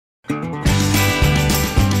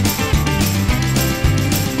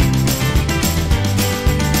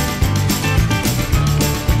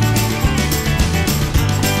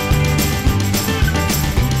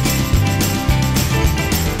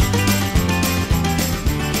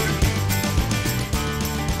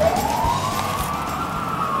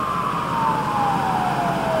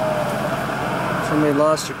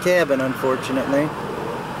lost her cabin, unfortunately.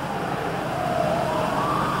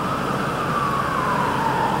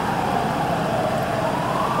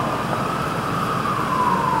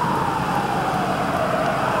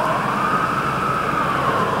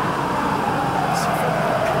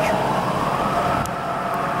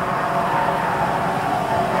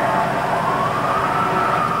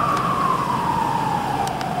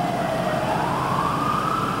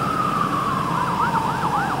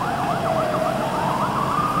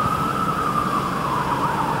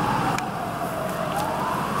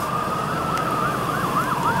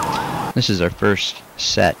 This is our first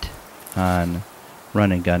set on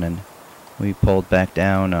Run-N-Gunnin. We pulled back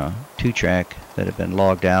down a 2-track that had been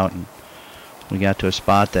logged out, and we got to a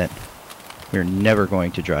spot that we were never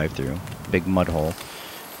going to drive through, big mud hole.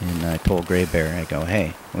 And I told JerBear, I go,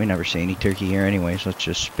 hey, we never see any turkey here anyways, let's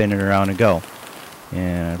just spin it around and go.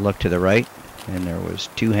 And I looked to the right, and there was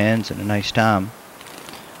 2 hens and a nice tom.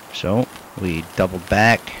 So we doubled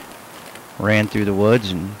back, ran through the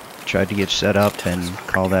woods, and tried to get set up and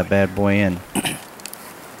call that bad boy in.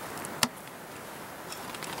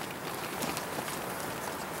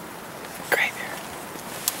 JerBear,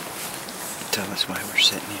 tell us why we're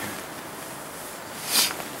sitting here.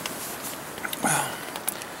 Well,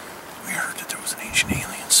 we heard that there was an ancient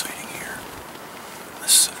alien sighting here.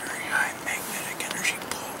 This is a very high magnetic energy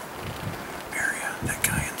pull area. That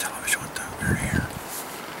guy in television with the red hair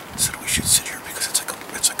said we should sit here because it's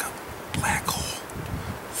like a black hole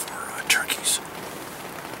for turkeys.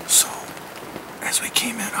 So, as we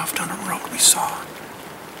came in off down the road, we saw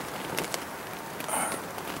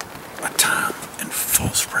a tom in full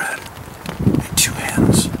spread and 2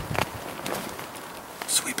 hens.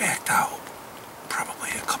 So we backed out probably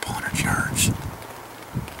a couple hundred yards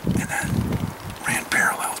and then ran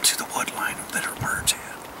parallel to the wood line that our birds had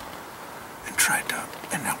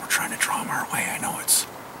and now we're trying to draw them our way. I know it's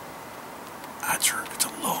a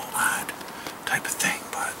low odd type of thing,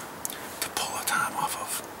 but to pull a tom off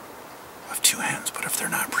of 2 hens, but if they're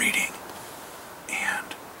not breeding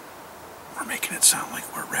and we're making it sound like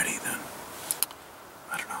we're ready, then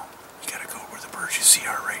I don't know, you gotta go where the birds you see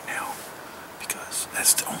are right now, because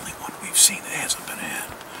that's the only one we've seen that hasn't been a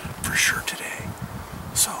hen for sure today.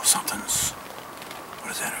 So something's,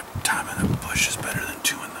 what is that, a tom in the bush is better than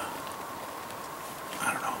 2 in the,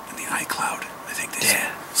 I don't know, in the iCloud, I think they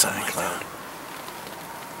said. Something like that.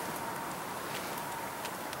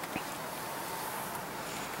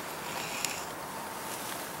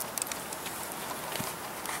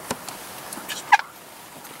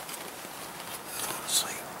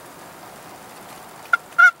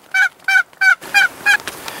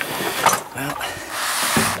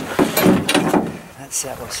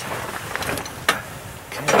 That was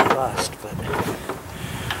kind of lost, but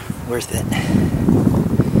worth it.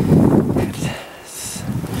 It's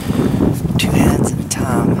 2 hens and a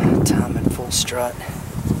tom in full strut.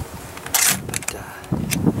 But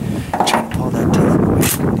trying to pull that tom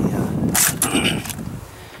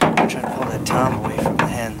away from the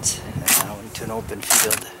hens and out into an open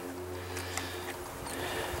field.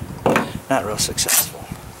 Not real successful,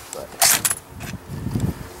 but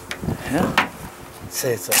yeah.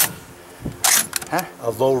 Say it's a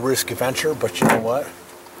low-risk venture, but you know what?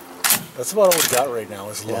 That's about all we got right now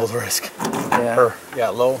is low risk. Yeah.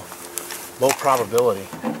 Low probability.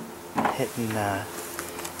 Hitting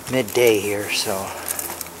midday here, so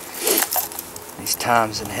these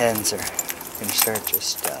toms and hens are going to start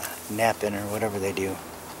just napping or whatever they do.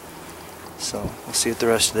 So we'll see what the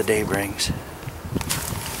rest of the day brings.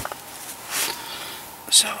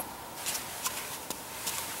 So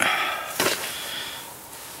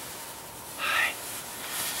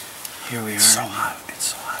here we are. It's so hot. It's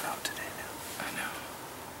so hot out today now. I know.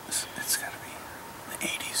 It's got to be in the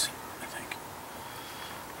 80s, I think.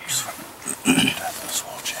 You're sweating. That's a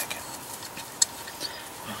swole jacket.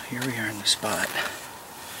 Well, here we are in the spot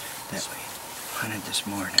that we hunted this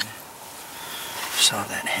morning. Saw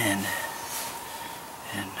that hen,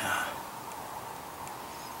 and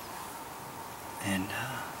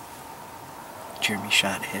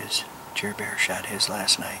JerBear shot his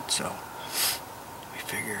last night, so we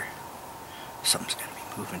figure something's gonna be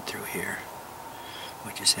moving through here.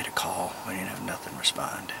 We just hit a call. We didn't have nothing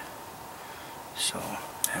respond. So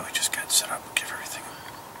yeah, we just got set up and give everything.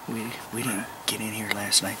 We didn't get in here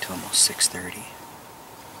last night till almost 6:30.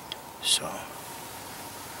 So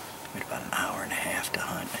we had about an hour and a half to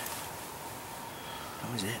hunt.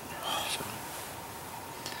 That was it. So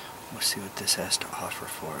we'll see what this has to offer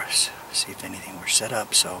for us. See if anything we're set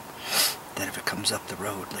up so that if it comes up the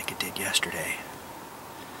road like it did yesterday,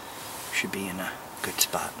 we should be in a good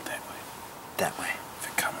spot that way. If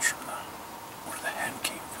it comes from where the hen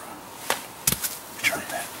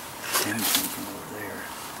Tim's moving over there.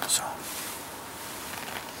 So,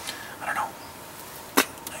 I don't know.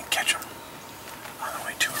 I can catch them on the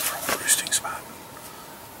way to or from a roosting spot.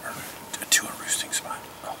 Or to a roosting spot,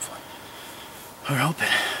 hopefully. We're hoping.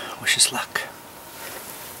 Wish us luck.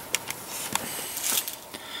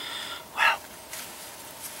 Well,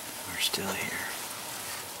 we're still here.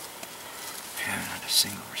 We haven't had a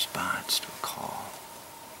single response to a call.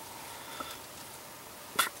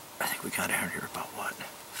 I think we got out here about what?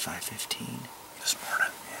 5:15? This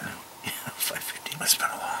morning, yeah. No. Yeah, 5:15. It's been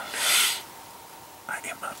a long day. I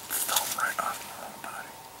ate my thumb right off my own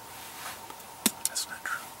body. That's not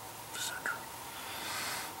true. That's not true.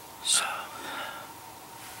 So,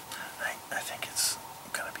 I think it's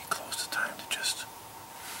gonna be close to time to just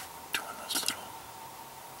doing those little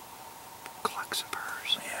clucks of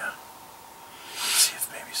purrs. yeah. See if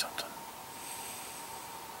maybe something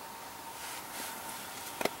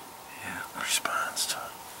Yeah. responds to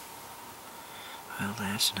Well,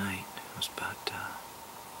 last night it was about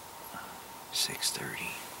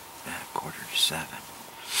 6:30, quarter to 7.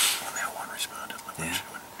 when that one responded. Like Yeah.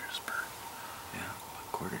 when there's a bird. Yeah,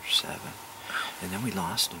 about quarter to 7. And then we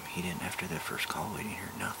lost him. He didn't, after that first call, we didn't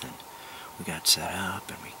hear nothing. We got set up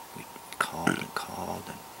and we called and called,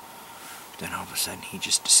 and then all of a sudden he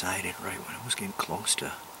just decided, right when it was getting close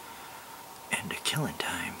to end of killing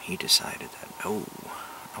time, he decided that, no,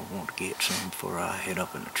 I won't get some before I head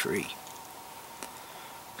up in a tree.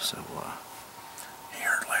 So, He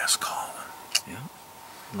heard last call and, yeah,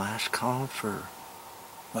 last call for,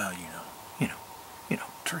 well, you know,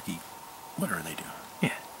 turkey, what are they doing?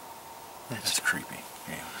 yeah, That's creepy.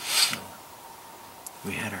 Yeah. So,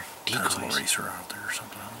 we had our Pencil decoys. eraser out there or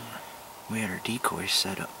something. I don't know. We had our decoys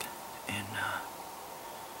set up, and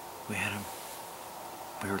we had them.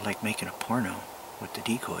 We were like making a porno with the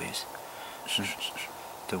decoys.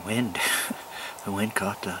 The wind, the wind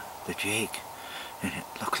caught the Jake, and it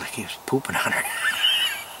looked like he was pooping on her.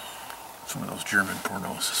 Some of those German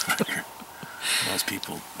pornos. Those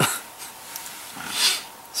people.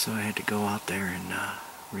 So I had to go out there and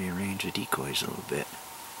rearrange the decoys a little bit,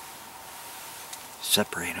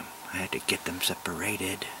 separate them. I had to get them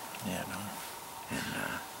separated. Yeah, no. And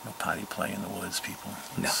No potty play in the woods, people.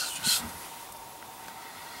 No. It's just,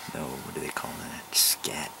 no, what do they call that?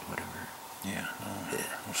 Scat, whatever. yeah, no. Yeah.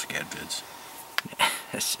 No scat vids.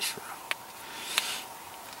 That's just wrong.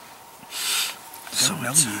 So So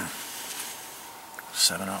it's it's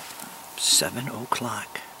 7 up. 7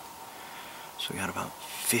 o'clock. So we got about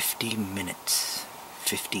 50 minutes.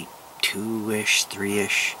 52-ish,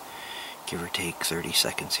 3-ish. Give or take 30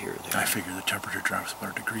 seconds here or there. I figure the temperature drops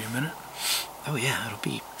about a degree a minute Oh yeah, it'll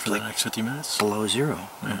be for like the next 50 minutes. below 0.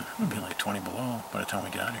 Yeah, it'll be like 20 below by the time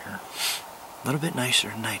we get out of here. A little bit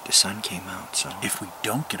nicer tonight. The sun came out, so... If we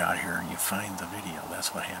don't get out of here and you find the video,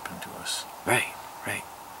 that's what happened to us. Right.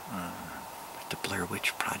 The Blair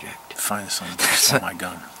Witch Project. Find the sun, oh my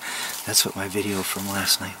gun. That's what my video from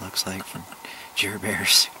last night looks like from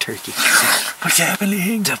JerBear's turkey. What's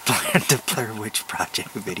happening? The Blair Witch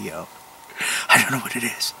Project video. I don't know what it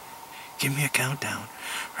is. Give me a countdown.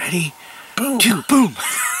 Ready? Boom. 2, boom!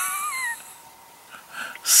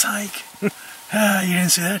 Psych. Ah, you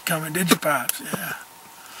didn't see that coming, did you, Pops? Yeah.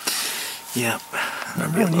 Yep.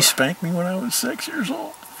 Remember when you spanked me when I was 6 years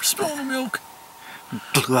old for spilling the milk?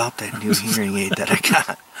 Blew out that new hearing aid that I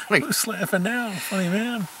got. Like, Who's laughing now? Funny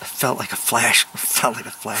man. felt like a flash. Felt like a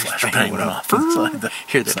Flashbang flashbang went off inside the-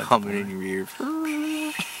 Hear that inside the humming board. in your ear.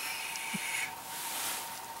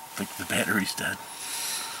 Like the battery's dead.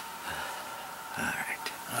 Alright.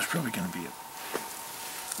 Oh, there's probably going to be a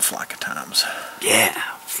flock of toms. Yeah,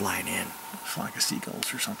 flying in. A flock of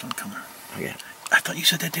seagulls or something coming. Okay. I thought you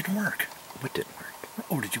said that didn't work. What didn't work?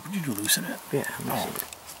 Oh, did you loosen it? Yeah. Oh.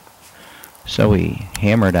 So we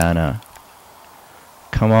hammered on a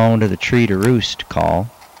come on to the tree to roost call.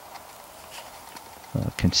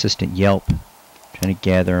 A consistent yelp. Trying to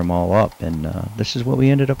gather them all up. And this is what we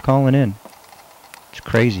ended up calling in. It's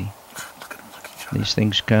crazy. Look at them look at each other. These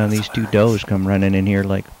things these two does come running in here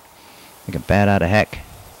like a bat out of heck.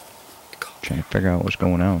 Trying to figure out what's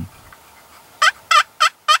going on.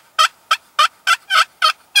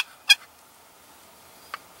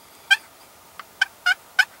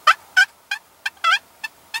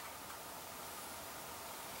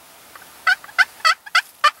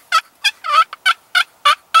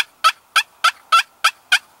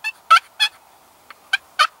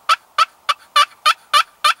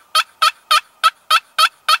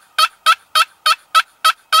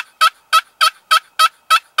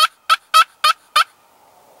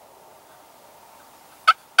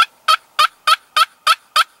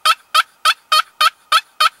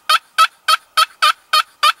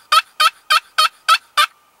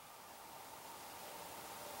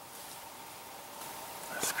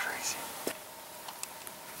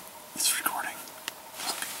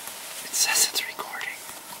 says it's recording.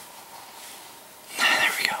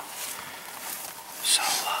 There we go. So,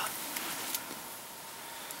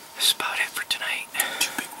 this is about it for tonight.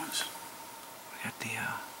 2 big ones. We got the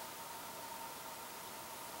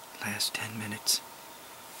last 10 minutes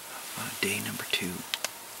of day number 2.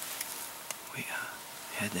 We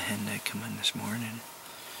had the hen that come in this morning.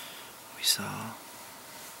 We saw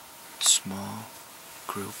a small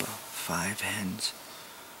group of 5 hens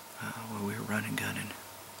while we were running gunning.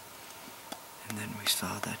 And then we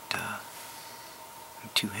saw that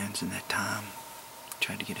 2 hens and that tom.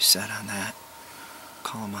 Tried to get a set on that.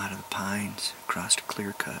 Call them out of the pines across a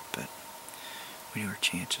clear cut, but we knew our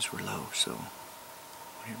chances were low, so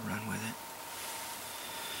we didn't run with it.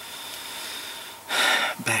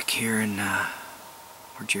 Back here in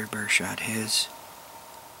where JerBear shot his,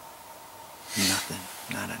 nothing,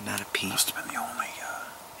 not a peep. Must have been the only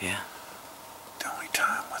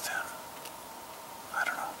time within, I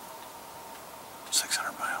don't know,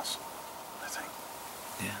 600 miles, I think.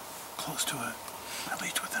 Yeah. Close to it, at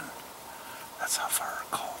least within. That's how far our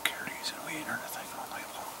call carries, and we ain't heard a thing all night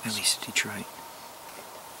long. At least Detroit.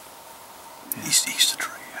 Yeah. East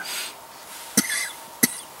Detroit, yeah.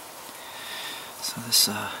 So this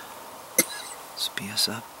will be us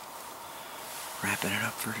up, wrapping it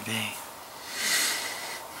up for today.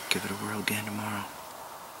 Give it a whirl again tomorrow.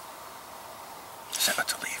 Is that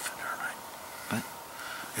what's a leaf? Never mind. What?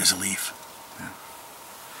 There's a leaf. No.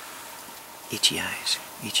 Itchy eyes.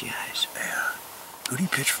 Itchy eyes. Yeah. Who do you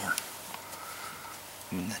pitch for?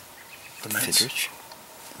 The Mets? Fidrich.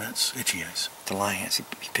 Mets? Itchy eyes. The Lions. He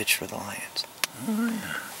pitched for the Lions. Oh,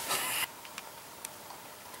 yeah.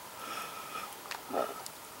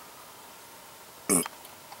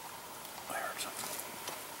 I heard something.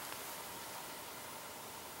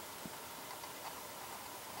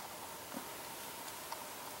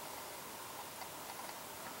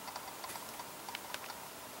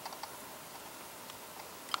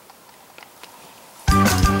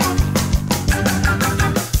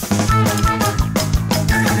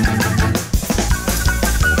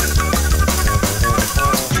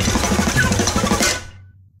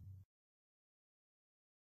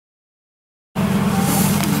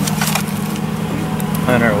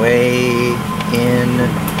 On our way in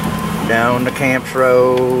down the Camps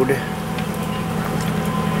Road.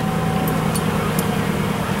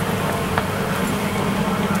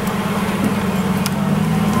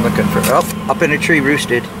 Looking for up in a tree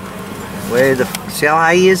roosted. See how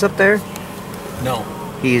high he is up there? No.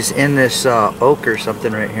 He's in this oak or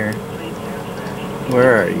something right here.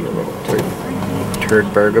 Where are you, little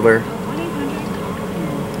turd burglar?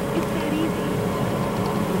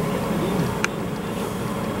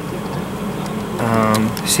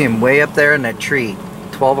 See him way up there in that tree.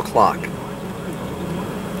 12 o'clock.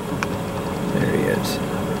 There he is.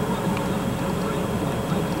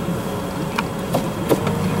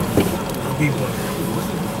 I'll be one.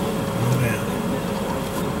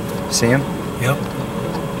 Oh, See him? yeah. Yep.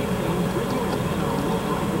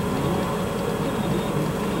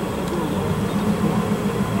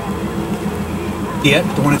 Yeah,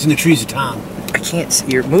 the one that's in the trees is Tom. I can't see.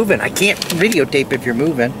 You're moving. I can't videotape if you're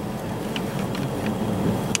moving.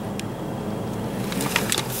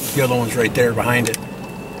 The other one's right there behind it.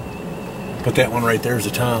 But that one right there is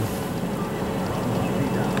a Tom.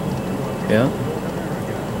 Yeah.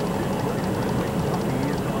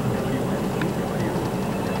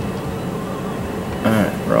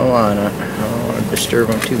 Alright, roll on it. I don't want to disturb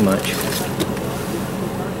him too much.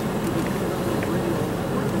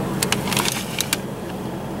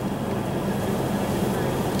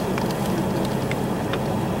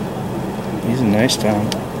 He's a nice Tom.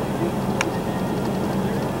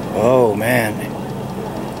 Oh man,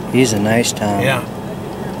 he's a nice Tom. Yeah.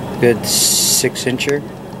 Good 6-incher.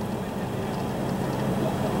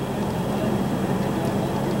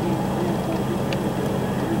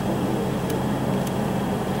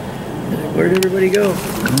 Where'd everybody go?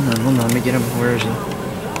 Hold on, let me get him. Where is he?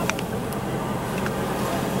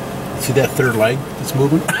 See that third leg that's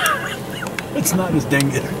moving? It's not his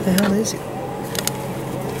dang it. Where the hell is he?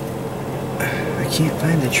 I can't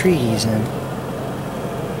find the tree he's in.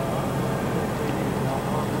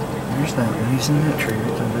 Where's that one? He's in that tree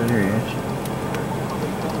right there. He is.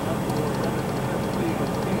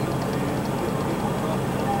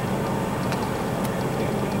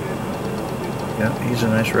 Yep, he's a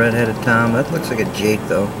nice red-headed Tom. That looks like a Jake,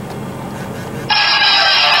 though.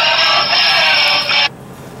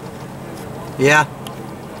 Yeah.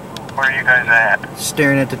 Where are you guys at?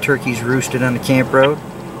 Staring at the turkeys roosted on the camp road.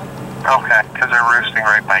 Okay, because they're roosting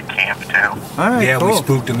right by camp, too. All right, yeah, cool. we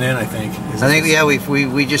spooked them then, I think. I think, yeah,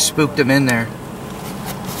 we just spooked them in there.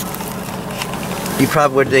 You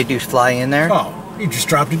probably, what did they do, fly in there? Oh, he just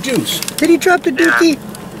dropped a deuce. Did he drop the dookie?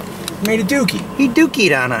 Made a dookie. He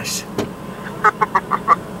dookied on us.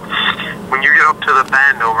 When you get up to the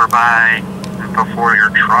bend over by before your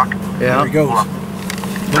truck, Yeah. There he goes. look,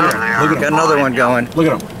 there they are. Look at Got another one going. Look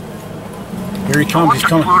at him. Here he comes. He's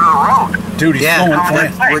Flew to coming. the road. Dude, he's Yeah. going Coming flat.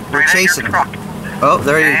 this way, We're right at your chasing him. truck. Oh,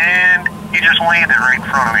 there he is. And he just landed right in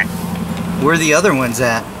front of me. Where are the other ones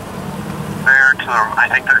at? They're to the, I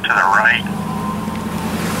think they're to the right.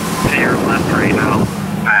 To your left right now.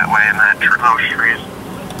 That way in that those trees.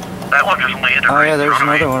 That one just landed Oh right yeah, in there's front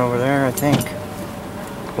of me. another one over there, I think.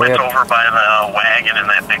 It's over by the wagon in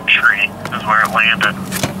that big tree is where it landed.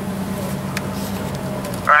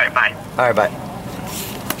 Alright, bye. Alright, bye.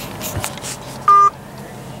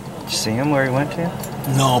 Did you see him where he went to?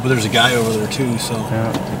 No, but there's a guy over there too, so.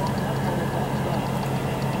 Yeah.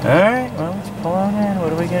 Alright, well, let's pull on in.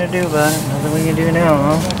 What are we gonna do about it? Nothing we can do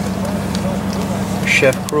now, huh?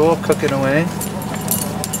 Chef Cruel cooking away.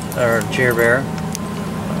 Or JerBear.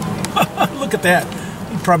 Look at that.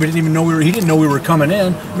 He probably didn't even know he didn't know we were coming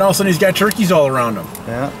in. And all of a sudden he's got turkeys all around him.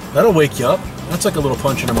 Yeah. That'll wake you up. That's like a little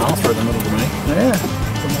punch in the mouth for the middle of the night. Yeah.